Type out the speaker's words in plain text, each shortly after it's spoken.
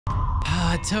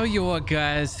I tell you what,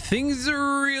 guys, things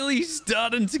are really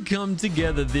starting to come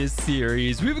together this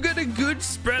series. We've got a good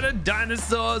spread of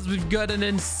dinosaurs. We've got an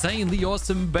insanely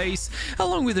awesome base,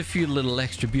 along with a few little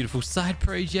extra beautiful side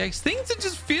projects. Things are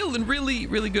just feeling really,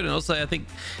 really good. And also, I think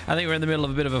we're in the middle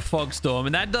of a bit of a fog storm,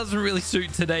 and that doesn't really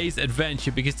suit today's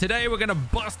adventure, because today we're going to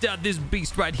bust out this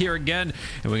beast right here again,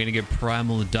 and we're going to get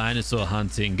primal dinosaur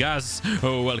hunting. Guys,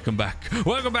 welcome back.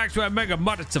 Welcome back to our mega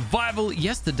modded survival.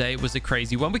 Yesterday was a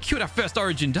crazy one. We killed our first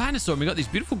origin dinosaur, and we got these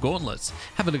beautiful gauntlets.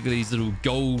 Have a look at these little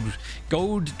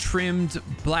gold trimmed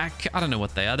black, I don't know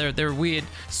what they are. They're a weird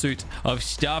suit of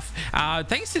stuff.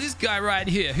 Thanks to this guy right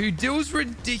here, who deals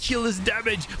ridiculous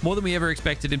damage, more than we ever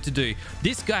expected him to do.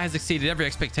 This guy has exceeded every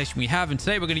expectation we have, and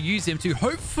today we're going to use him to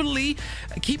hopefully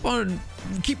keep on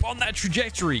that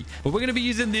trajectory. But we're going to be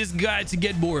using this guy to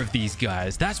get more of these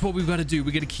guys. That's what we've got to do. We're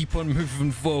going to keep on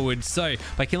moving forward. So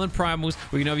by killing primals,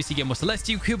 we can obviously get more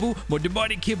celestial kibble, more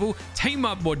demonic kibble, tame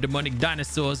up more demonic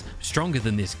dinosaurs, stronger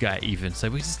than this guy even. So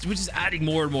we're just adding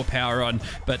more and more power on.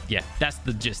 But yeah, that's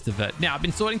the gist of it. Now, I've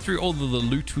been sorting through all of the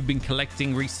loot we've been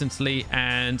collecting recently,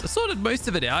 and I sorted most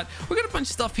of it out. We've got a bunch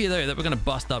of stuff here though that we're going to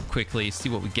bust up quickly, see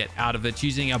what we get out of it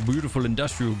using our beautiful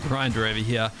industrial grinder over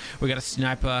here. We got a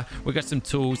sniper, we got some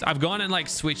tools. I've gone and like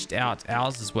switched out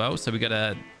ours as well. So we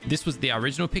got this was the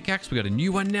original pickaxe. We got a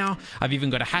new one now. I've even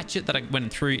got a hatchet that I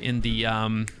went through in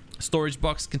the storage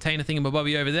box container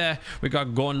thingamabobby over there. We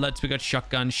got gauntlets, we got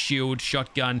shotgun, shield,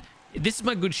 shotgun. This is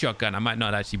my good shotgun. I might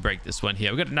not actually break this one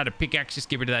here. We got another pickaxe, just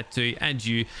get rid of that too,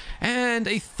 and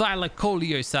a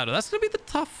thylacoleo saddle. That's gonna be the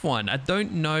tough one. I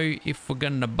don't know if we're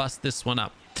gonna bust this one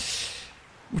up.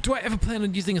 Do I ever plan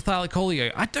on using a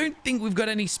thylacoleo? I don't think we've got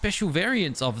any special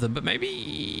variants of them, but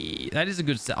maybe that is a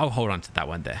good set. I'll hold on to that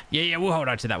one there. Yeah, we'll hold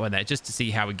on to that one there just to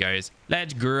see how it goes.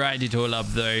 Let's grind it all up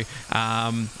though.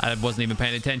 I wasn't even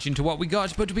paying attention to what we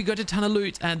got, but we got a ton of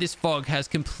loot, and this fog has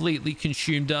completely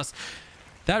consumed us.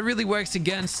 That really works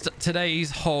against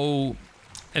today's whole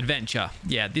adventure.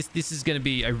 Yeah, this is going to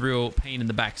be a real pain in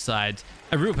the backside.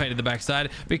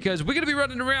 Because we're going to be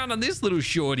running around on this little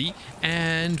shorty,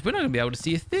 and we're not going to be able to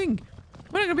see a thing.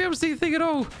 We're not going to be able to see a thing at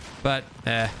all. But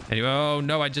anyway, oh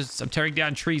no, I'm tearing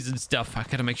down trees and stuff. I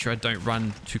got to make sure I don't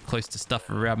run too close to stuff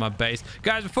around my base.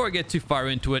 Guys, before I get too far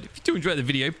into it, if you do enjoy the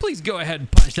video, please go ahead and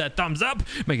punch that thumbs up.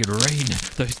 Make it rain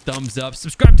those thumbs up.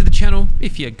 Subscribe to the channel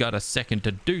if you got a second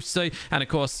to do so. And of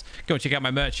course, go check out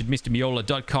my merch at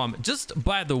mrmiola.com. Just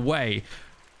by the way,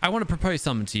 I want to propose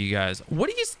something to you guys. What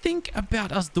do you think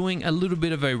about us doing a little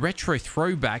bit of a retro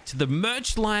throwback to the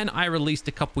merch line I released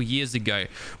a couple years ago?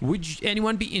 Would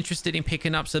anyone be interested in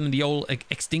picking up some of the old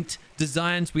extinct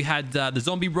designs? We had the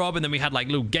zombie Rob, and then we had like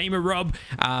little gamer Rob.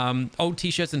 Old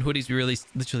t-shirts and hoodies we released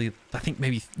literally, I think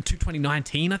maybe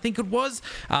 2019, I think it was.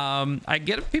 I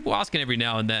get people asking every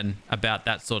now and then about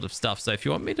that sort of stuff. So if you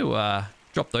want me to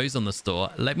drop those on the store,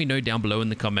 let me know down below in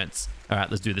the comments. All right,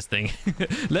 let's do this thing.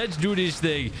 Let's do this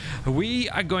thing. We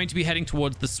are going to be heading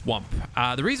towards the swamp.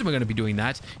 The reason we're going to be doing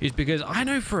that is because I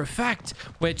know for a fact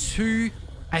where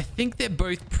I think they're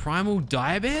both primal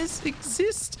dire bears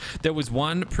exist. There was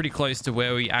one pretty close to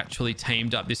where we actually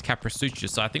tamed up this Caprasutra,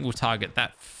 so I think we'll target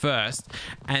that first.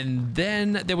 And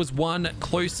then there was one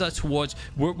closer towards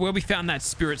where we found that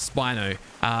spirit Spino,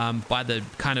 by the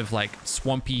kind of like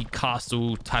swampy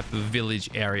castle type of village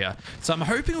area. So I'm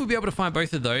hoping we'll be able to find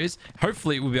both of those.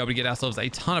 Hopefully we'll be able to get ourselves a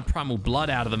ton of primal blood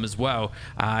out of them as well.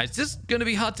 It's just going to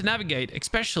be hard to navigate,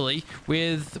 especially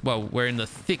with, well, we're in the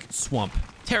thick swamp.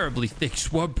 Terribly thick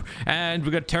swamp, and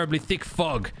we've got terribly thick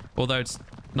fog, although it's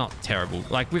not terrible.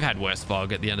 Like, we've had worse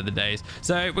fog at the end of the days.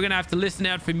 So we're gonna have to listen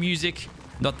out for music,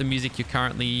 not the music you're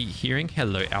currently hearing.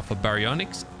 Hello, Alpha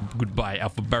Baryonyx. Goodbye,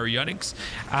 Alpha Baryonyx.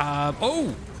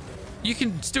 Oh, you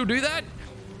can still do that?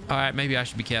 All right, maybe I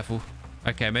should be careful.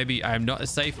 Okay, maybe I'm not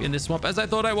as safe in this swamp as I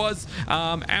thought I was.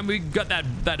 And we got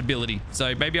that ability.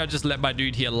 So maybe I'll just let my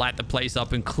dude here light the place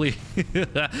up and clear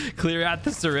out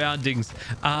the surroundings.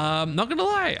 Not gonna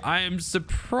lie, I am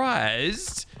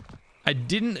surprised. I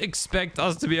didn't expect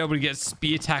us to be able to get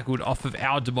spear tackled off of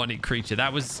our demonic creature.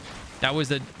 That was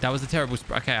a terrible.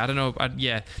 Okay, I don't know.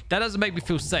 Yeah, that doesn't make me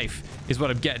feel safe, is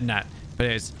what I'm getting at. But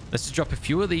anyways, let's just drop a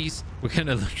few of these. We're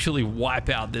gonna literally wipe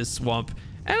out this swamp.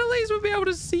 And at least we'll be able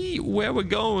to see where we're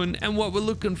going and what we're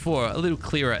looking for a little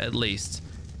clearer at least.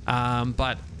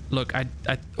 But look,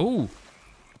 oh,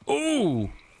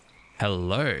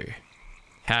 hello.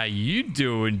 How you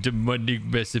doing, demonic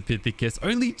Mesopithecus?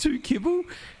 Only 2 kibble?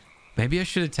 Maybe I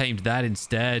should have tamed that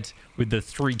instead with the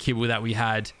 3 kibble that we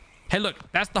had. Hey, look,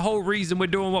 that's the whole reason we're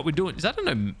doing what we're doing. Is that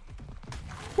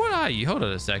what are you? Hold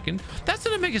on a second. That's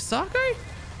an Omega Sarco?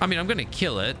 I mean, I'm going to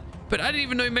kill it, but I didn't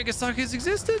even know Omega Sarcos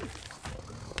existed.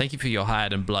 Thank you for your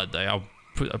hide and blood, though. I'll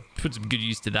put some good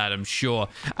use to that, I'm sure.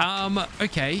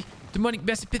 Okay. Demonic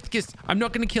Mesopithecus. I'm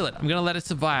not going to kill it. I'm going to let it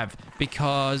survive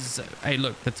because, hey,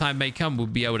 look, the time may come.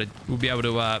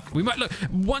 We might, look,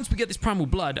 once we get this primal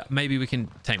blood, maybe we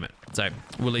can tame it. So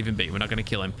we'll leave him be. We're not going to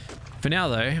kill him. For now,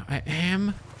 though, I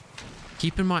am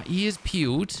keeping my ears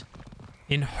peeled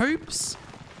in hopes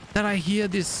that I hear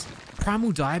this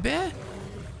primal diabear.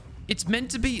 It's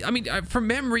meant to be, I mean, from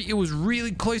memory, it was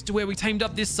really close to where we tamed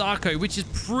up this Sarco, which is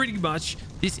pretty much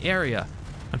this area.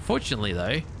 Unfortunately,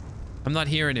 though, I'm not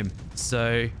hearing him.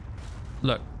 So,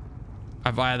 look,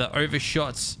 I've either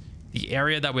overshot the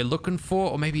area that we're looking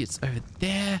for, or maybe it's over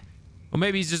there, or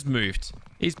maybe he's just moved.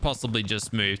 He's possibly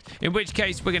just moved. In which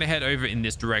case, we're going to head over in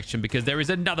this direction because there is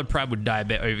another primal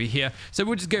diabear over here. So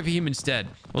we'll just go for him instead.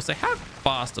 Also, how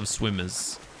fast of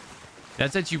swimmers?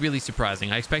 That's actually really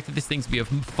surprising. I expected this thing to be a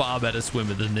far better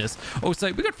swimmer than this.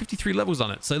 Also, we got 53 levels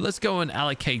on it. So let's go and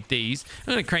allocate these.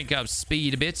 I'm going to crank up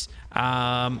speed a bit.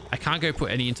 I can't go put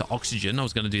any into oxygen. I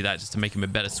was going to do that just to make him a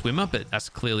better swimmer, but that's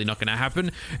clearly not going to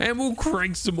happen. And we'll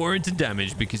crank some more into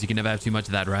damage because you can never have too much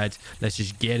of that, right? Let's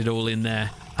just get it all in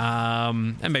there.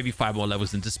 And maybe 5 more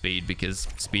levels into speed because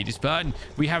speed is fun.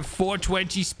 We have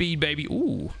 420 speed, baby.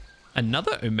 Ooh,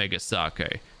 another Omega Sarco.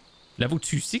 Level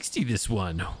 260, this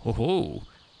one. Oh,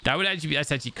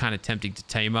 that's actually kind of tempting to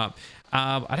tame up.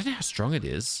 I don't know how strong it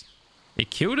is. It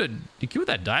killed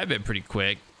that diabear pretty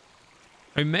quick.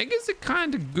 Omegas are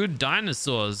kind of good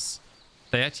dinosaurs.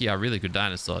 They actually are really good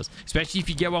dinosaurs, especially if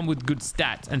you get one with good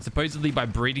stats. And supposedly by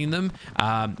breeding them,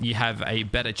 you have a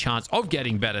better chance of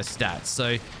getting better stats.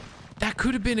 So that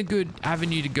could have been a good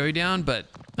avenue to go down, but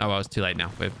oh, well, it's too late now.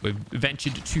 We've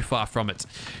ventured too far from it.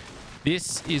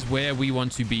 This is where we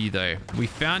want to be, though. We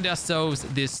found ourselves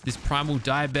this primal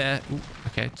diabear. Ooh,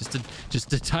 okay, just a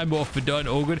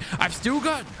dimorphodon, all good. I've still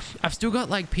got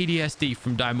like PTSD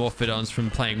from dimorphodons from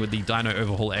playing with the Dino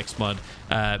Overhaul X mod.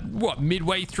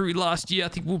 Midway through last year, I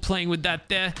think we were playing with that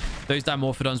there. Those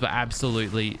dimorphodons were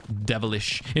absolutely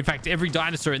devilish. In fact, every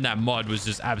dinosaur in that mod was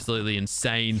just absolutely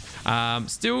insane.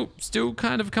 Still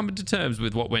kind of coming to terms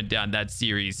with what went down that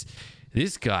series.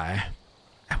 This guy,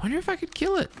 I wonder if I could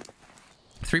kill it.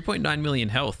 3.9 million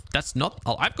health. That's not...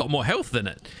 Oh, I've got more health than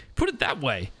it. Put it that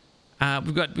way.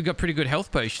 We've got pretty good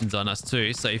health potions on us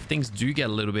too. So if things do get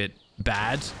a little bit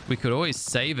bad, we could always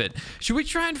save it. Should we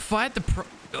try and fight the...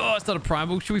 Oh, it's not a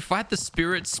primal. Should we fight the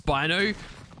Spirit Spino?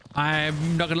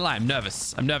 I'm not gonna lie. I'm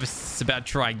nervous. I'm nervous about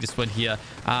trying this one here.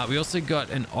 We also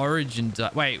got an Origin...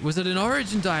 Wait, was it an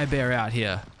Origin diabear out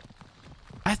here?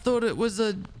 I thought it was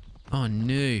a... Oh,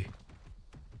 no.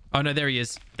 Oh, no, there he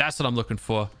is. That's what I'm looking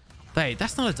for. Hey,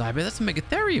 that's not a diabear. That's a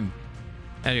Megatherium.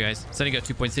 Anyways, it's only got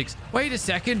 2.6. Wait a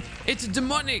second. It's a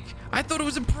demonic. I thought it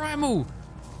was a primal.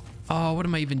 Oh, what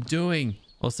am I even doing?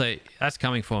 Also, that's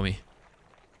coming for me.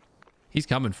 He's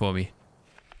coming for me.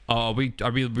 Oh, are we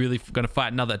really going to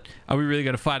fight another? Are we really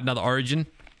going to fight another Origin?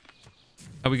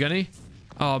 Are we going to?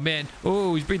 Oh, man.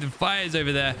 Oh, he's breathing fires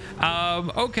over there.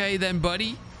 Okay then,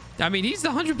 buddy. I mean, he's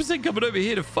 100% coming over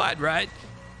here to fight, right?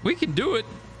 We can do it.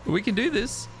 We can do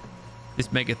this. This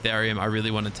Megatherium, I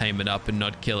really want to tame it up and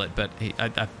not kill it, but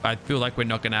I feel like we're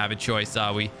not going to have a choice,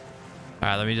 are we? All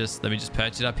right, let me just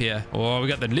perch it up here. Oh, we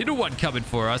got the little one coming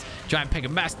for us. Giant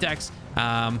Pegamastax.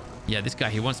 Yeah, this guy,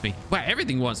 he wants me. Wow,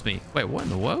 everything wants me. Wait, what in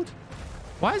the world?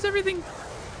 Why is everything...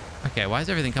 Okay, why is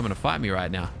everything coming to fight me right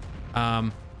now?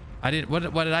 I didn't... What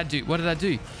did I do? What did I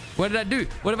do? What did I do?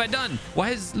 What have I done? Why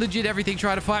is legit everything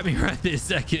trying to fight me right this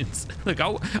second? Look,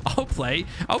 I'll play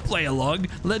along.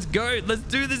 Let's go. Let's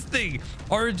do this thing.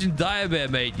 Origin Diabear,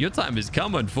 mate. Your time has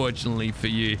come, unfortunately, for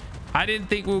you. I didn't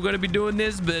think we were going to be doing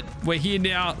this, but we're here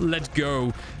now. Let's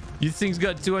go. This thing's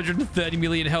got 230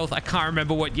 million health. I can't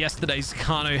remember what yesterday's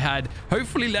Kano had.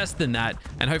 Hopefully less than that.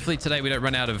 And hopefully today we don't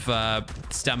run out of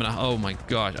stamina. Oh my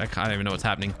gosh. I can't even know what's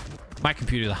happening. My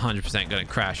computer's 100% going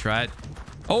to crash, right?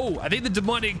 Oh, I think the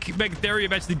demonic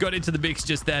Megatherium actually got into the mix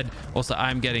just then. Also,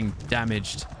 I'm getting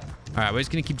damaged. All right, we're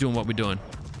just going to keep doing what we're doing.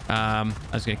 I'm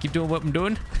just going to keep doing what I'm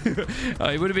doing.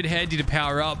 It would have been handy to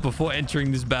power up before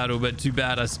entering this battle, but too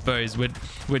bad, I suppose.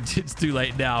 It's too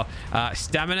late now.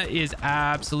 Stamina is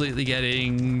absolutely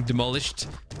getting demolished.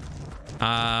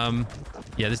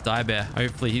 Yeah, this diabear.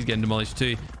 Hopefully, he's getting demolished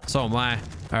too. So am I.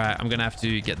 All right, I'm going to have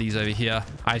to get these over here.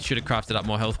 I should have crafted up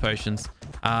more health potions.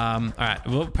 All right,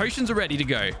 well, potions are ready to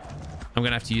go. I'm going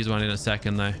to have to use one in a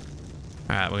second, though. All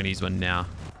right, we're going to use one now.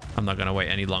 I'm not going to wait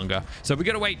any longer. So we're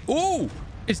going to wait. Oh,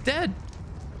 it's dead.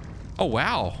 Oh,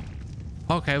 wow.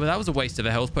 Okay, well, that was a waste of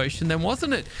a health potion then,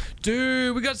 wasn't it?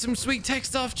 Dude, we got some sweet tech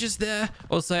stuff just there.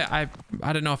 Also, I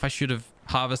don't know if I should have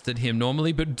harvested him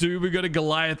normally. But dude, we got a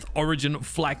Goliath origin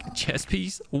flak chest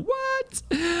piece. What?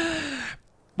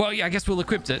 Well, yeah, I guess we'll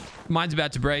equip it. Mine's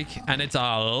about to break, and it's a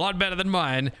lot better than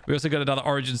mine. We also got another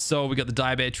origin soul. We got the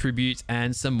Diabear tribute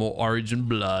and some more origin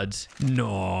blood.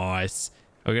 Nice.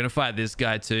 We're going to fight this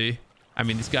guy too. I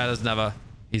mean, this guy doesn't have a...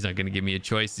 He's not going to give me a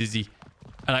choice, is he?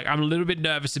 Like, I'm a little bit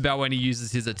nervous about when he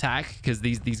uses his attack because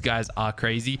these guys are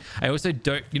crazy. I also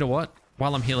don't... You know what?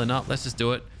 While I'm healing up, let's just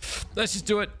do it. Let's just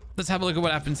do it. Let's have a look at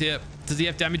what happens here. Does he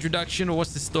have damage reduction or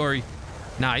what's the story?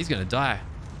 Nah, he's going to die.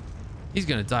 He's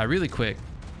going to die really quick.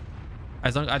 I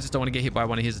just don't want to get hit by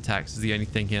one of his attacks is the only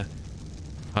thing here.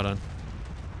 Hold on.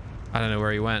 I don't know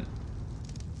where he went.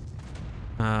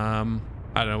 I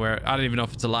don't know where. I don't even know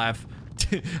if it's alive.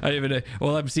 I don't even know.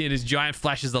 All I'm seeing is giant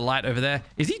flashes of light over there.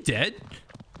 Is he dead?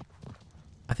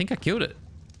 I think I killed it.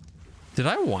 Did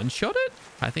I one-shot it?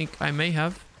 I think I may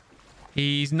have.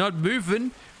 He's not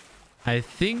moving. I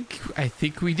think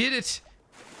we did it.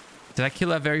 Did I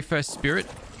kill our very first spirit?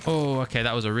 Oh, okay,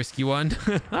 that was a risky one.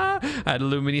 I had a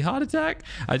little mini heart attack.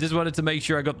 I just wanted to make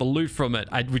sure I got the loot from it,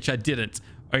 which I didn't.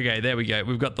 Okay, there we go.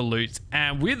 We've got the loot.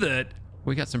 And with it,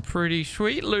 we got some pretty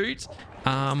sweet loot.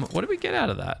 What did we get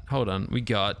out of that? Hold on. We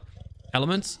got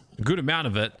elements, a good amount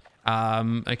of it.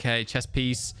 Okay, chest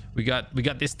piece. We got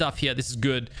this stuff here. This is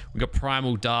good. We got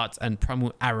primal darts and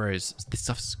primal arrows. This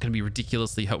stuff's going to be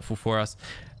ridiculously helpful for us.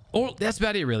 Oh, that's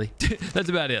about it, really. That's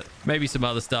about it. Maybe some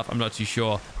other stuff. I'm not too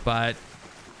sure, but...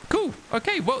 Cool.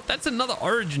 Okay, well, that's another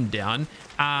origin down,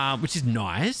 which is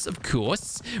nice, of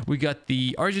course. We got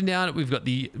the origin down. We've got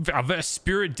our first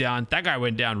spirit down. That guy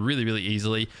went down really, really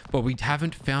easily, but we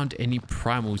haven't found any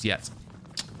primals yet.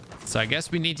 So I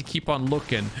guess we need to keep on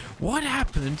looking. What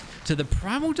happened to the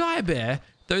primal Diabear,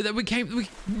 though, that we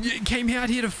came out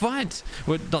here to fight?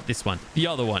 Well, not this one. The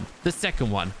other one. The second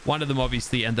one. One of them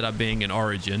obviously ended up being an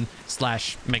origin /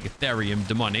 Megatherium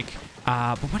demonic.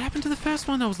 But what happened to the first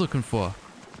one I was looking for?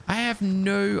 I have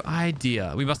no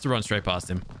idea. We must have run straight past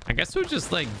him. I guess we'll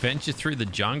just like venture through the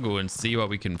jungle and see what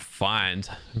we can find.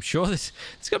 I'm sure there's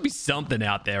got to be something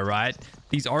out there, right?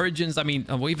 These origins, I mean,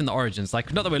 well, even the origins,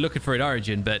 like not that we're looking for an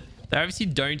origin, but they obviously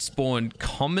don't spawn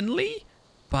commonly,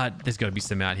 but there's got to be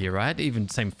some out here, right? Even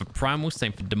same for primals,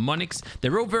 same for demonics.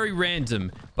 They're all very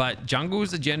random, but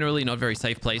jungles are generally not very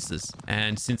safe places.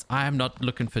 And since I am not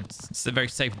looking for very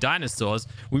safe dinosaurs,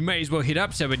 we may as well hit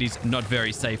up some of these not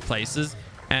very safe places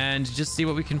and just see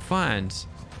what we can find.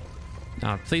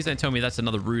 Please don't tell me that's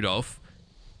another Rudolph.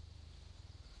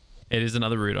 It is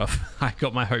another Rudolph. I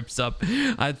got my hopes up.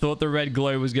 I thought the red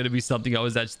glow was going to be something I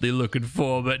was actually looking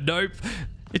for, but nope.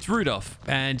 It's Rudolph,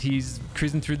 and he's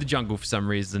cruising through the jungle for some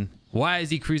reason. Why is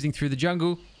he cruising through the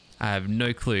jungle? I have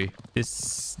no clue.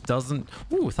 This doesn't...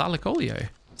 Ooh, Thylacoleo.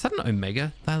 Is that an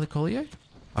Omega Thylacoleo?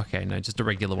 Okay, no, just a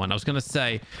regular one. I was going to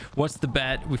say, what's the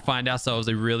bet? We find ourselves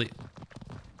a really...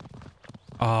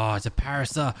 Oh, it's a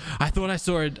Parasa. I thought I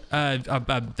saw the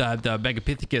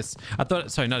Megapithecus. I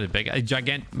thought, sorry, not a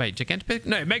Gigantopithecus?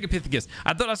 No, Megapithecus.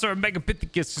 I thought I saw a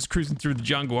Megapithecus just cruising through the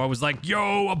jungle. I was like,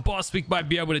 yo, a boss we might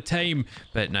be able to tame.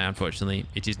 But no, unfortunately,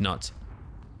 it is not.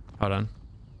 Hold on.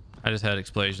 I just heard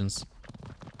explosions.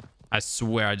 I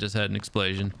swear I just heard an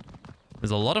explosion. There's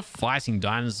a lot of fighting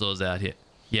dinosaurs out here.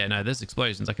 Yeah, no, there's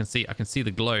explosions. I can see the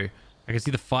glow. I can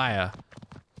see the fire.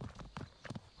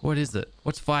 What is it?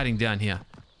 What's fighting down here?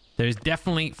 There's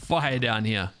definitely fire down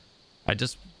here. I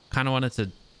just kind of wanted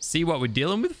to see what we're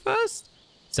dealing with first.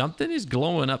 Something is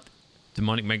glowing up.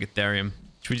 Demonic Megatherium.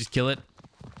 Should we just kill it?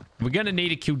 We're going to need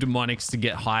to kill demonics to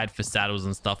get hired for saddles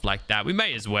and stuff like that. We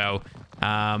may as well.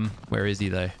 Where is he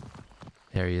though?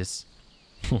 There he is.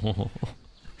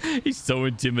 He's so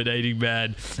intimidating,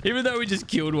 man. Even though we just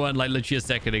killed one like literally a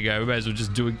second ago, we may as well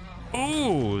just do it.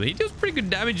 Oh, he deals pretty good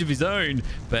damage of his own,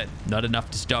 but not enough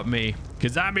to stop me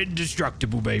because I'm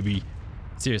indestructible, baby.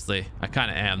 Seriously, I kind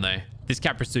of am though. This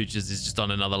Caprasuchus is just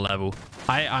on another level.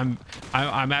 I'm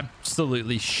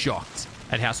absolutely shocked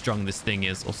at how strong this thing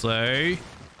is. Also, I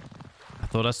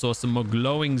thought I saw some more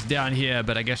glowings down here,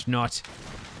 but I guess not.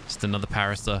 Just another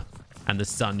Parasa and the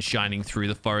sun shining through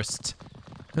the forest.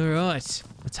 All right,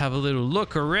 let's have a little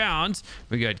look around.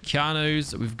 We got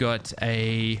Carnos. We've got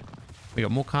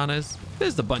more Carnos.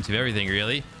 There's a bunch of everything,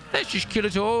 really. Let's just kill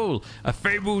it all. A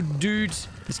fabled dude.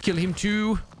 Let's kill him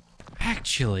too.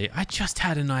 Actually, I just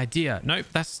had an idea. Nope,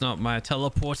 that's not my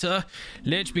teleporter.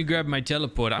 Let me grab my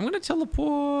teleporter. I'm going to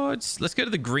teleport. Let's go to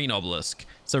the green obelisk.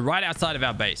 So right outside of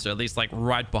our base, or at least like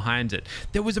right behind it.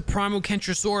 There was a primal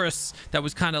Kentrosaurus that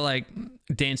was kind of like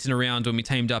dancing around when we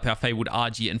tamed up our fabled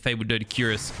Argy and fabled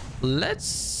Dodicurus.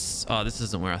 Let's... Oh, this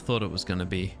isn't where I thought it was going to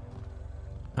be.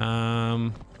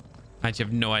 I actually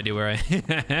have no idea where I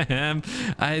am.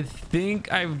 I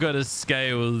think I've got to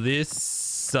scale this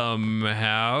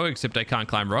somehow, except I can't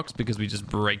climb rocks because we just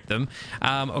break them.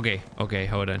 Okay,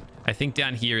 hold on. I think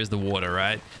down here is the water,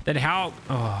 right? Then how...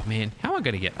 Oh, man. How am I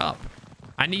going to get up?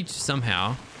 I need to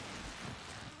somehow...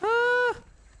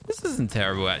 This isn't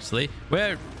terrible, actually.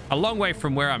 We're a long way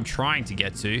from where I'm trying to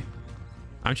get to.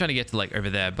 I'm trying to get to, like, over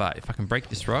there, but if I can break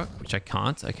this rock, which I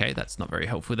can't, okay, that's not very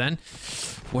helpful then.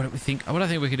 What do we think? What I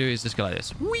think we could do is just go like this.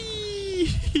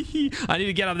 Whee! I need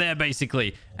to get up there,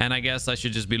 basically. And I guess I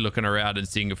should just be looking around and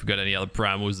seeing if we've got any other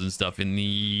primals and stuff in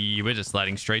the... We're just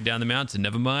sliding straight down the mountain.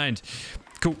 Never mind.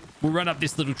 Cool. We'll run up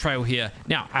this little trail here.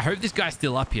 Now, I hope this guy's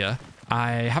still up here.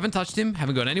 I haven't touched him,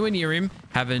 haven't gone anywhere near him,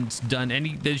 haven't done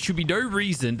any... There should be no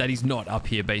reason that he's not up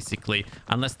here, basically,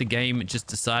 unless the game just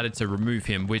decided to remove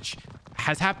him, which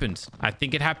has happened. I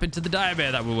think it happened to the dire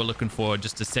bear that we were looking for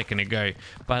just a second ago,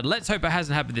 but let's hope it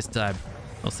hasn't happened this time.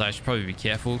 Also, I should probably be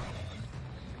careful.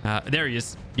 There he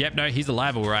is. Yep, no, he's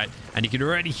alive, all right, and you can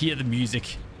already hear the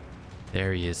music.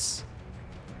 There he is.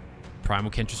 Primal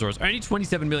Kentrosaurus. Only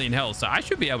 27 million health, so I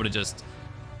should be able to just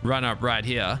run up right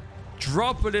here.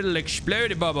 Drop a little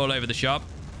exploded bob all over the shop.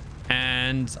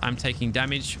 And I'm taking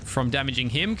damage from damaging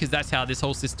him because that's how this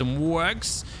whole system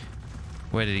works.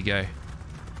 Where did he go?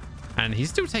 And he's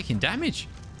still taking damage.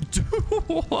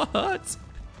 What?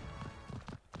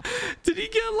 Did he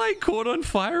get like caught on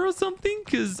fire or something?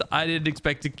 Because I didn't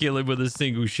expect to kill him with a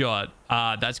single shot.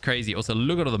 That's crazy. Also,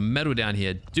 look at all the metal down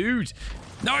here. Dude.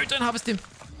 No, don't harvest him.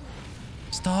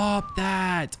 Stop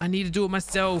that. I need to do it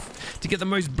myself to get the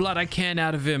most blood I can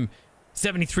out of him.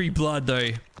 73 blood though.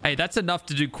 Hey, that's enough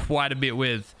to do quite a bit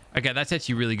with. Okay, that's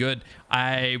actually really good.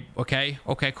 Okay,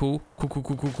 cool.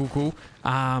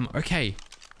 Okay,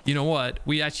 you know what?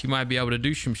 We actually might be able to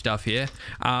do some stuff here.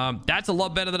 That's a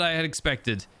lot better than I had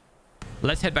expected.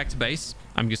 Let's head back to base.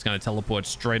 I'm just going to teleport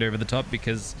straight over the top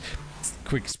because it's the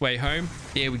quickest way home.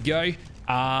 There we go.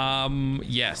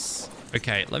 Yes.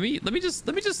 Okay, let me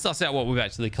just suss out what we've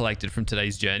actually collected from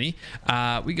today's journey.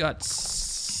 We got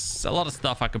a lot of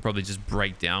stuff I could probably just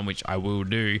break down, which I will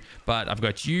do. But I've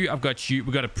got you.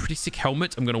 We got a pretty sick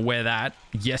helmet. I'm gonna wear that.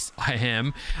 Yes, I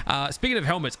am. Speaking of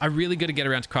helmets, I really got to get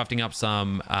around to crafting up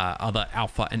some other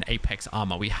alpha and apex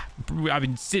armor. I've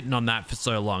been sitting on that for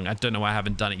so long. I don't know why I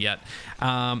haven't done it yet.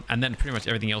 And then pretty much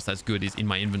everything else that's good is in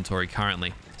my inventory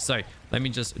currently. So let me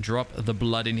just drop the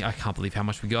blood in here. I can't believe how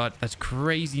much we got. That's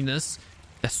craziness.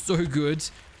 That's so good.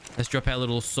 Let's drop our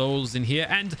little souls in here.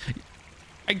 And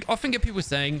I often get people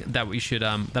saying that we should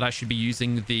that I should be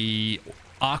using the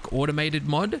ARK automated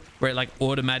mod where it like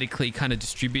automatically kind of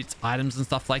distributes items and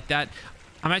stuff like that.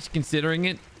 I'm actually considering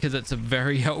it because it's a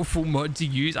very helpful mod to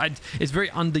use. It's very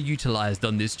underutilized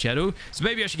on this channel, so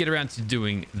maybe I should get around to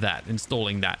doing that,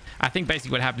 installing that. I think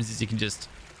basically what happens is you can just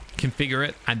configure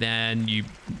it and then you,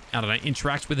 I don't know,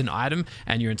 interact with an item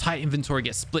and your entire inventory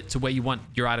gets split to where you want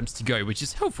your items to go, which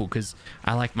is helpful because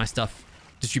I like my stuff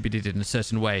distributed in a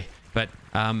certain way. But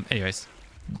anyways,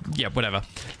 yeah, whatever.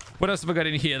 What else have I got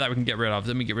in here that we can get rid of?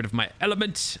 Let me get rid of my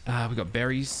element. We got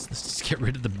berries. Let's just get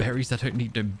rid of the berries. I don't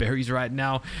need no berries right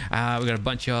now. We got a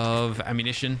bunch of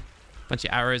ammunition, bunch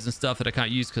of arrows and stuff that I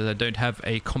can't use because I don't have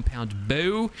a compound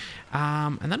bow.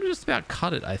 And that'll just about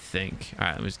cut it, I think. All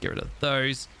right, let me just get rid of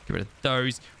those. Get rid of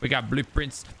those. We got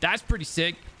blueprints. That's pretty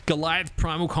sick. Goliath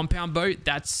primal compound bow.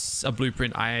 That's a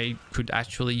blueprint I could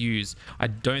actually use. I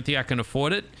don't think I can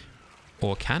afford it.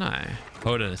 Or can I?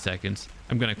 Hold on a second.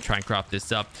 I'm going to try and craft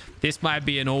this up. This might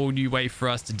be an all new way for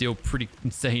us to deal pretty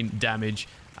insane damage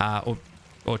or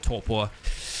torpor.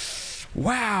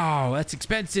 Wow, that's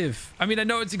expensive. I mean, I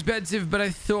know it's expensive, but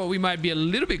I thought we might be a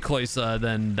little bit closer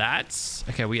than that.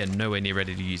 Okay, we are nowhere near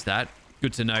ready to use that.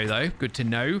 Good to know, though. Good to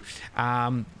know.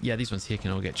 Yeah, these ones here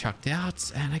can all get chucked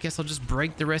out. And I guess I'll just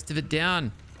break the rest of it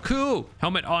down. Cool.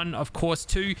 Helmet on, of course,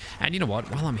 too. And you know what?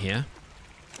 While I'm here,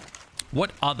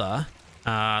 what other...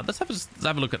 let's have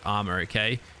a look at armor,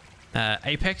 okay?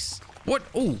 Apex. What?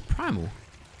 Oh, primal.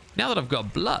 Now that I've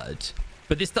got blood.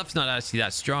 But this stuff's not actually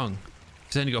that strong.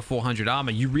 It's only got 400 armor.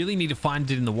 You really need to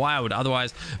find it in the wild.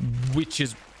 Otherwise, which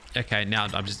is... Okay, now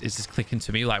it's just clicking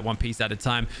to me like one piece at a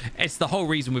time. It's the whole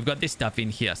reason we've got this stuff in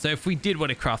here. So if we did want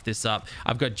to craft this up,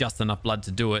 I've got just enough blood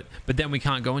to do it. But then we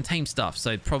can't go and tame stuff.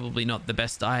 So probably not the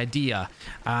best idea.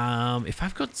 If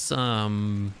I've got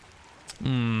some...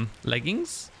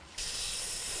 leggings?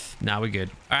 Nah, we're good.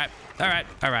 All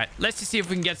right. Let's just see if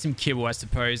we can get some kibble, I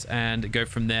suppose, and go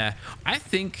from there. I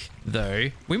think, though,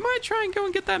 we might try and go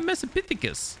and get that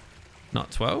Mesopithecus.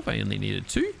 Not 12. I only needed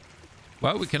 2.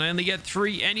 Well, we can only get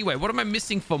 3 anyway. What am I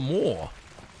missing for more?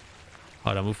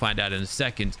 Hold on, we'll find out in a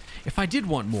second. If I did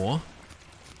want more,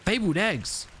 fabled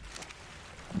eggs.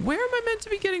 Where am I meant to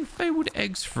be getting fabled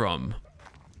eggs from?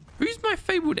 Who's my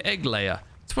fabled egg layer?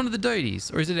 It's one of the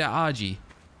doties. Or is it our RG?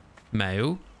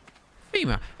 Male?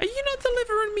 Female? Are you not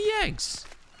delivering me eggs?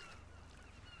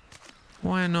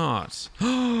 Why not?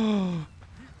 Oh,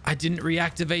 I didn't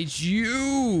reactivate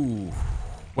you.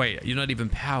 Wait, you're not even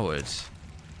powered.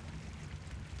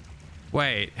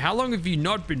 Wait, how long have you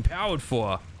not been powered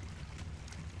for?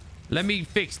 Let me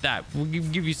fix that. We'll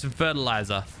give you some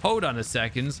fertilizer. Hold on a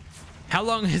second. How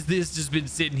long has this just been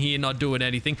sitting here not doing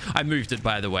anything? I moved it,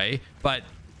 by the way, but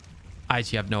I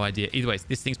actually have no idea. Either way,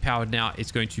 this thing's powered now.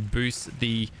 It's going to boost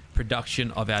the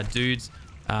production of our dudes.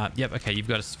 Yep, okay, you've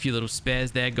got a few little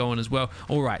spares there going as well.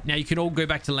 All right, now you can all go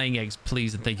back to laying eggs,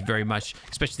 please, and thank you very much.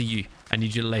 Especially you. I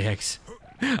need you to lay eggs.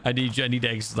 I need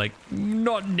eggs, like,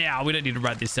 not now. We don't need them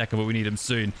right this second, but we need them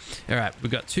soon. All right,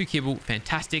 we've got 2 kibble.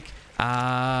 Fantastic.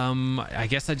 I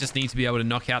guess I just need to be able to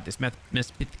knock out this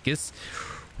Mespithicus,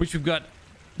 which we've got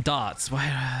darts.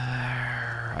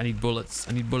 I need bullets.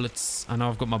 I need bullets. I know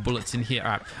I've got my bullets in here. All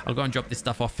right, I'll go and drop this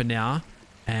stuff off for now.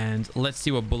 And let's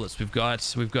see what bullets we've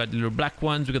got. We've got little black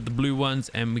ones, we've got the blue ones,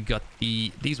 and we got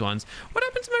these ones. What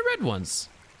happened to my red ones?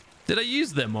 Did I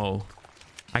use them all?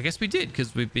 I guess we did,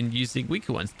 because we've been using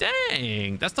weaker ones.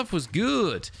 Dang, that stuff was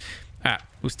good. All right,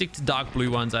 we'll stick to dark blue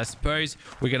ones, I suppose.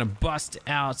 We're going to bust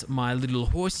out my little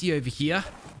horsey over here.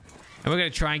 And we're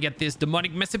going to try and get this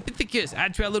demonic Mespithicus.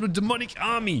 Add to our little demonic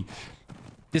army.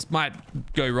 This might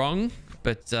go wrong.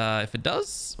 But if it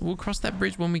does, we'll cross that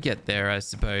bridge when we get there, I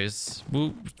suppose. We'll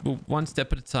one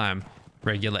step at a time.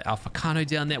 Regular Alphacano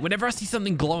down there. Whenever I see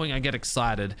something glowing, I get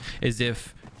excited. As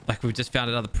if, like, we've just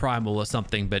found another primal or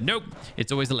something. But nope,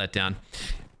 it's always a letdown.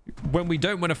 When we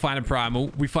don't want to find a primal,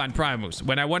 we find primals.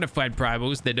 When I want to find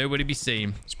primals, they're nowhere to be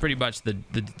seen. It's pretty much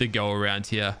the go around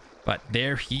here. But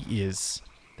there he is.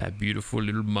 That beautiful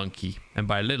little monkey. And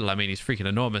by little, I mean he's freaking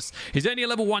enormous. He's only a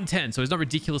level 110, so he's not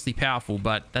ridiculously powerful,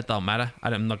 but that don't matter.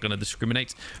 I'm not going to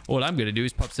discriminate. All I'm going to do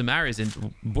is pop some arrows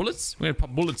into bullets. We're going to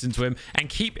pop bullets into him and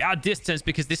keep our distance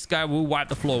because this guy will wipe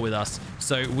the floor with us.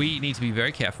 So we need to be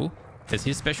very careful because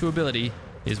his special ability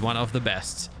is one of the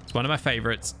best. It's one of my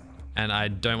favorites, and I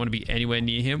don't want to be anywhere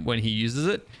near him when he uses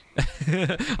it.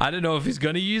 I don't know if he's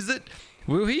going to use it.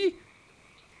 Will he?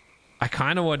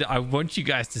 I want you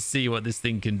guys to see what this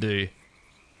thing can do.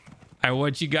 I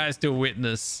want you guys to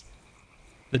witness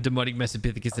the demonic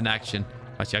Mespithicus in action.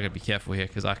 Actually, I gotta be careful here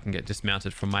because I can get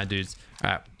dismounted from my dudes. All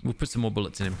right, we'll put some more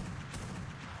bullets in him.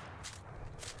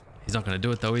 He's not gonna do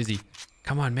it though, is he?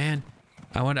 Come on, man.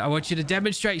 I want you to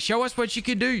demonstrate. Show us what you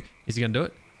can do. Is he gonna do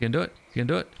it? He gonna do it? He gonna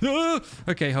do it? Oh!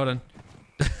 Okay, hold on.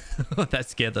 That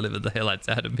scared the living daylights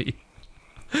out of me.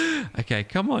 Okay,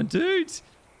 come on, dude.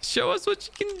 Show us what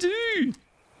you can do.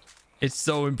 It's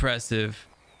so impressive.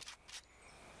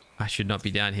 I should not be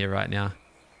down here right now,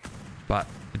 but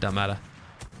it doesn't matter.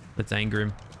 Let's anger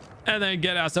him and then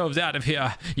get ourselves out of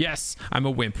here. Yes, I'm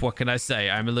a wimp. What can I say?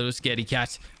 I'm a little scaredy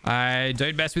cat. I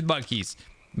don't mess with monkeys.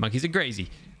 Monkeys are crazy.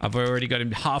 I've already got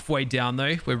him halfway down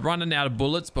though. We're running out of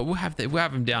bullets, but we'll have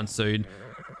him down soon.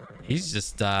 He's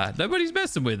just nobody's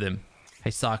messing with him. Hey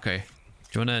Sarko,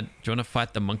 do you wanna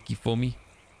fight the monkey for me?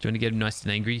 Do you want to get him nice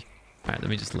and angry? All right, let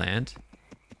me just land.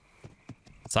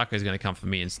 Sarko's going to come for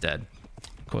me instead.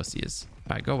 Of course he is.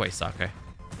 All right, go away, Sarko.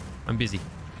 I'm busy.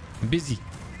 I'm busy.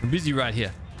 I'm busy right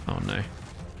here. Oh, no.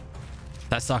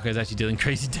 That Sarko is actually dealing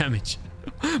crazy damage.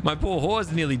 My poor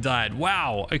horse nearly died.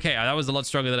 Wow. Okay, that was a lot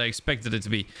stronger than I expected it to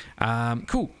be.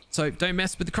 Cool. So don't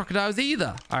mess with the crocodiles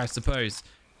either, I suppose.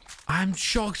 I'm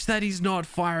shocked that he's not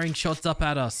firing shots up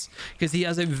at us because he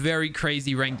has a very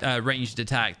crazy ranged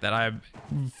attack that I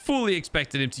fully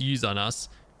expected him to use on us,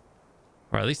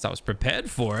 or at least I was prepared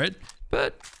for it.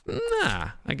 But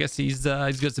nah, I guess he's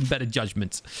got some better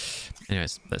judgment.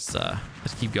 Anyways, let's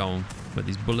keep going with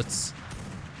these bullets.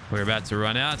 We're about to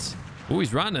run out. Oh,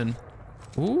 he's running.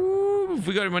 Ooh,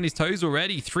 we got him on his toes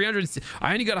already. 300.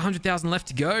 I only got 100,000 left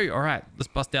to go. All right, let's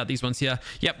bust out these ones here.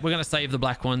 Yep, we're gonna save the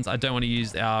black ones. I don't want to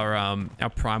use our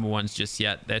primal ones just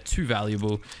yet. They're too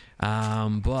valuable.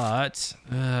 But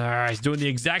he's doing the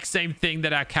exact same thing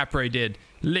that our Capro did.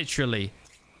 Literally,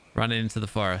 running into the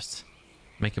forest,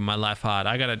 making my life hard.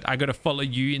 I gotta follow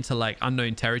you into like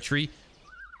unknown territory.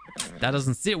 That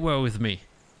doesn't sit well with me.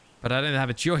 But I don't have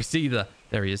a choice either.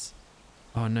 There he is.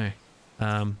 Oh no.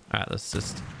 All right, let's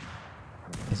just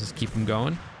keep him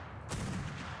going.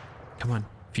 Come on,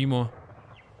 a few more.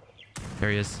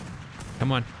 There he is.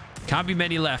 Come on, can't be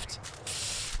many left.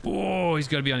 Oh, he's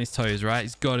got to be on his toes, right?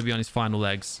 He's got to be on his final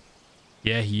legs.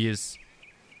 Yeah, he is.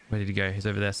 Where did he go? He's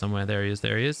over there somewhere. There he is.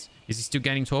 There he is. Is he still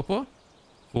gaining torpor?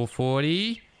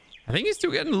 440. I think he's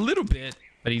still getting a little bit,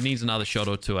 but he needs another shot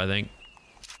or two, I think.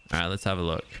 All right, let's have a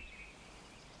look.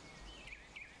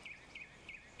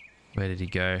 Where did he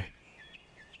go?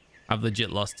 I've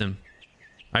legit lost him.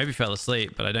 I hope he fell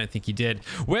asleep, but I don't think he did.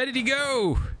 Where did he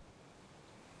go?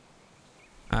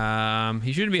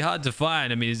 He shouldn't be hard to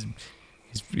find. I mean,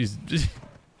 he's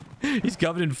he's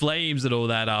covered in flames and all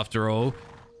that after all,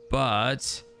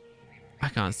 but I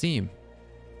can't see him.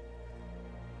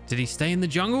 Did he stay in the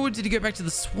jungle or did he go back to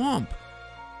the swamp?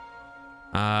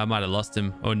 I might have lost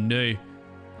him. Oh no.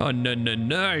 Oh no, no,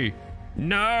 no.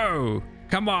 No.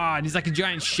 Come on. He's like a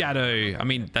giant shadow. I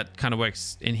mean, that kind of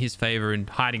works in his favor in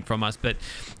hiding from us, but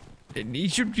you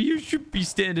should be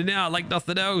standing out like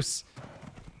nothing else.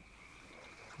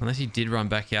 Unless he did run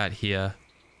back out here.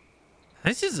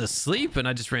 This is asleep and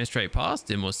I just ran straight past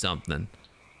him or something.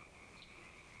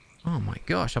 Oh my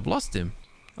gosh, I've lost him.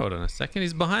 Hold on a second.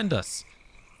 He's behind us.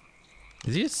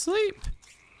 Is he asleep?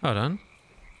 Hold on.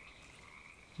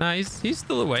 No, he's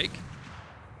still awake.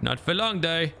 Not for long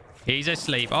though. He's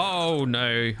asleep. Oh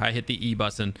no, I hit the E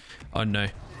button. Oh no.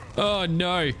 Oh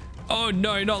no. Oh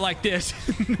no, not like this.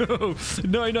 No.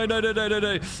 No, no, no, no, no, no,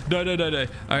 no. No, no, no, no.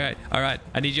 All right, all right.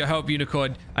 I need your help,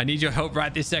 unicorn. I need your help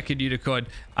right this second, unicorn.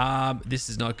 This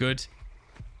is not good.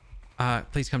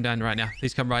 Please come down right now.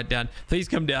 Please come right down. Please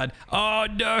come down. Oh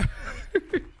no.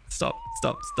 Stop,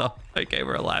 stop, stop. Okay,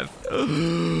 we're alive.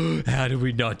 How did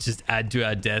we not just add to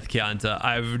our death counter?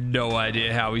 I have no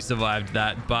idea how we survived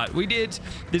that, but we did.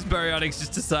 This Baryonyx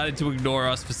just decided to ignore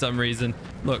us for some reason.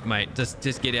 Look, mate,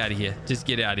 just get out of here. Just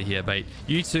get out of here, mate.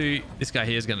 You two, this guy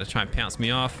here is going to try and pounce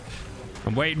me off.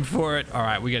 I'm waiting for it. All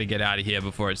right, we got to get out of here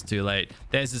before it's too late.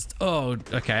 There's this. Oh,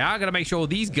 okay. I got to make sure all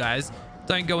these guys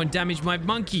don't go and damage my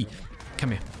monkey.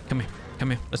 Come here. Come here.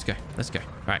 Come here. Let's go. Let's go.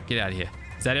 All right, get out of here.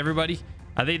 Is that everybody?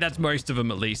 I think that's most of them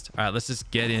at least. All right, let's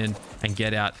just get in and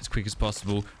get out as quick as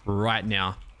possible right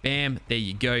now. Bam, there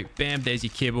you go. Bam, there's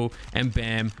your kibble. And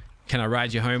bam, can I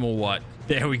ride you home or what?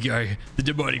 There we go. The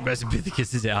demonic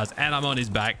Mesopithecus is ours and I'm on his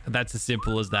back. That's as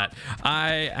simple as that.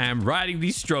 I am riding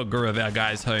the stronger of our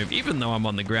guys home, even though I'm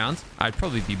on the ground. I'd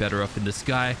probably be better off in the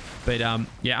sky. But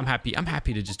yeah, I'm happy. I'm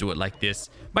happy to just do it like this.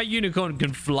 My unicorn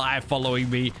can fly following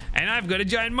me and I've got a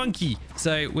giant monkey.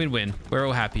 So win-win. We're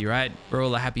all happy, right? We're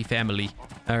all a happy family.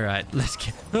 All right, let's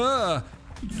get...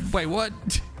 Wait, what?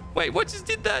 Wait, what just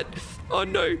did that? Oh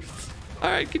no. All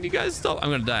right, can you guys stop?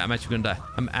 I'm gonna die. I'm actually gonna die.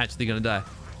 I'm actually gonna die.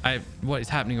 What is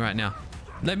happening right now?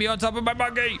 Let me on top of my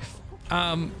monkey.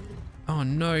 Oh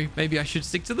no. Maybe I should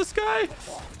stick to the sky.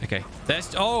 Okay.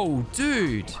 That's... Oh,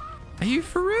 dude. Are you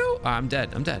for real? Oh, I'm dead.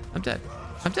 I'm dead. I'm dead.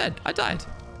 I'm dead. I died.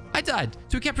 I died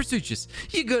to a Caprisuchus.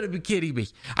 You gotta be kidding me.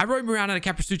 I roam around on a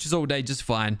Caprisuchus all day just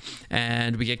fine.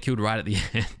 And we get killed right at the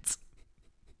end.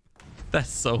 That's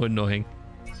so annoying.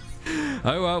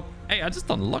 Oh well. Hey, I just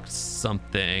unlocked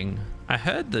something. I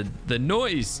heard the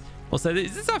noise. Also,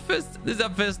 this is our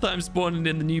first time spawning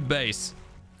in the new base.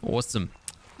 Awesome.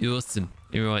 Awesome.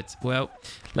 All right. Well,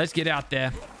 let's get out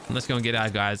there. And let's go and get our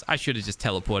guys. I should have just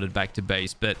teleported back to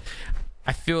base, but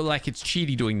I feel like it's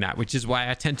cheaty doing that, which is why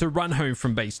I tend to run home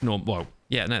from base Well,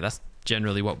 yeah, no, that's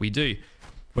generally what we do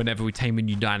whenever we tame a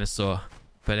new dinosaur.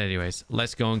 But anyways,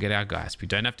 let's go and get our guys. We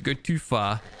don't have to go too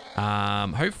far.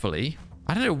 Hopefully.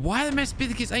 I don't know why the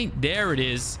Mesopithecus ain't... There it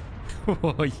is.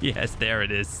 Oh, yes, there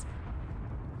it is.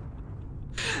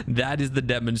 That is the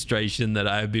demonstration that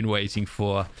I've been waiting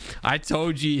for. I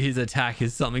told you his attack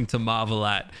is something to marvel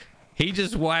at. He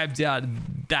just wiped out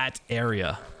that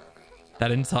area.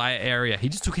 That entire area. He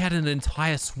just took out an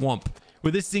entire swamp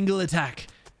with a single attack.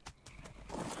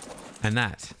 And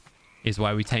that is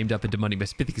why we tamed up a demonic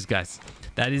Mesopithecus, guys.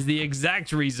 That is the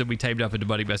exact reason we tamed up a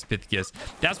demonic Mesopithecus.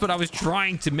 That's what I was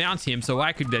trying to mount him so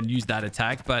I could then use that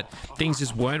attack, but things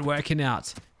just weren't working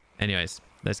out. Anyways,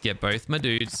 let's get both my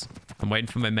dudes. I'm waiting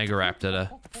for my Megaraptor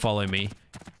to follow me.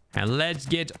 And let's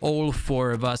get all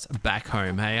four of us back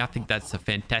home. Hey, I think that's a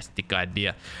fantastic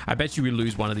idea. I bet you we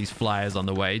lose one of these flyers on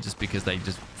the way just because they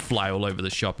just fly all over the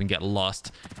shop and get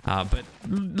lost. But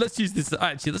let's use this.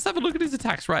 Actually, let's have a look at his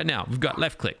attacks right now. We've got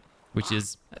left click, which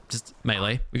is just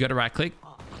melee. We got a right click,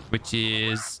 which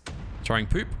is throwing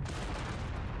poop.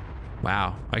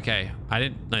 Wow. Okay. I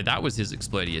didn't know that was his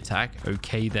explodey attack.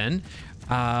 Okay, then.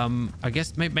 I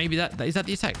guess maybe is that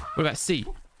the attack? What about C?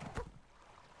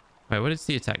 Wait, what did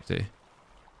C attack do?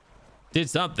 Did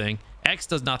something. X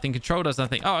does nothing. Control does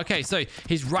nothing. Oh, okay. So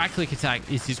his right click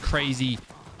attack is his crazy...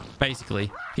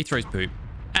 Basically, he throws poop.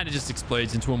 And it just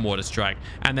explodes into a mortar strike.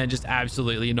 And then just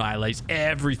absolutely annihilates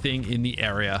everything in the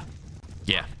area.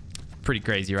 Yeah. Pretty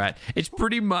crazy, right? It's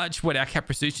pretty much what our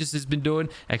Caprisuchus has been doing,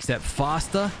 except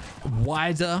faster,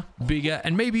 wider, bigger,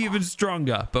 and maybe even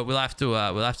stronger. But we'll have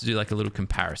to do like a little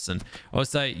comparison.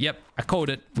 Also, yep, I called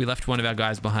it. We left one of our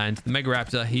guys behind. The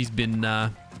Megaraptor, he's been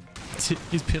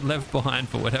left behind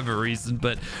for whatever reason,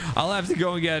 but I'll have to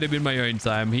go and get him in my own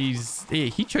time. He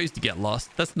chose to get lost.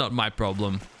 That's not my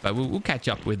problem, but we'll catch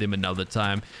up with him another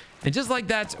time. And just like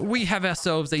that, we have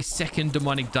ourselves a second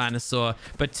demonic dinosaur.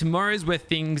 But tomorrow's where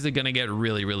things are going to get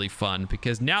really, really fun.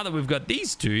 Because now that we've got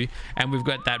these two, and we've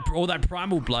got all that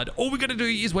primal blood, all we got to do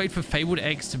is wait for fabled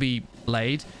eggs to be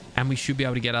laid. And we should be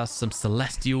able to get us some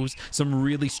celestials, some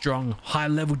really strong,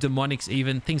 high-level demonics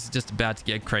even. Things are just about to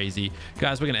get crazy.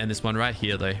 Guys, we're going to end this one right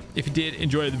here, though. If you did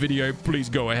enjoy the video, please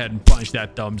go ahead and punch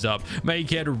that thumbs up.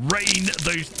 Make it rain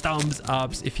those thumbs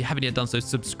ups. If you haven't yet done so,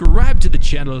 subscribe to the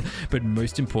channel. But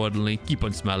most importantly, keep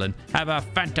on smiling. Have a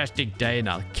fantastic day, and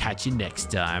I'll catch you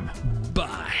next time.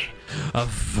 Bye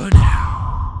for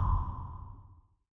now.